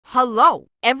Hello,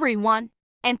 everyone.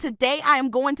 And today I am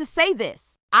going to say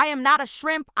this. I am not a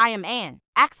shrimp, I am an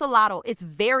axolotl. It's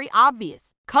very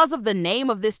obvious because of the name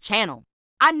of this channel.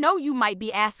 I know you might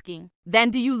be asking, then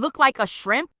do you look like a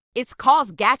shrimp? It's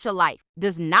cause gacha life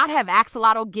does not have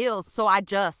axolotl gills, so I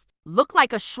just look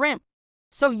like a shrimp.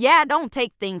 So yeah, don't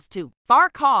take things too far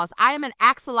cause I am an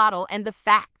axolotl, and the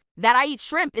fact that I eat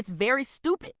shrimp is very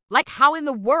stupid. Like how in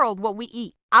the world what we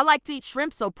eat? I like to eat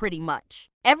shrimp, so pretty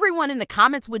much everyone in the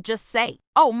comments would just say,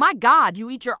 oh my god, you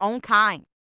eat your own kind.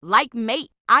 Like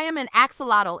mate, I am an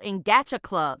axolotl in Gacha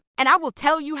Club, and I will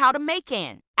tell you how to make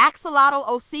an axolotl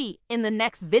OC in the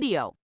next video.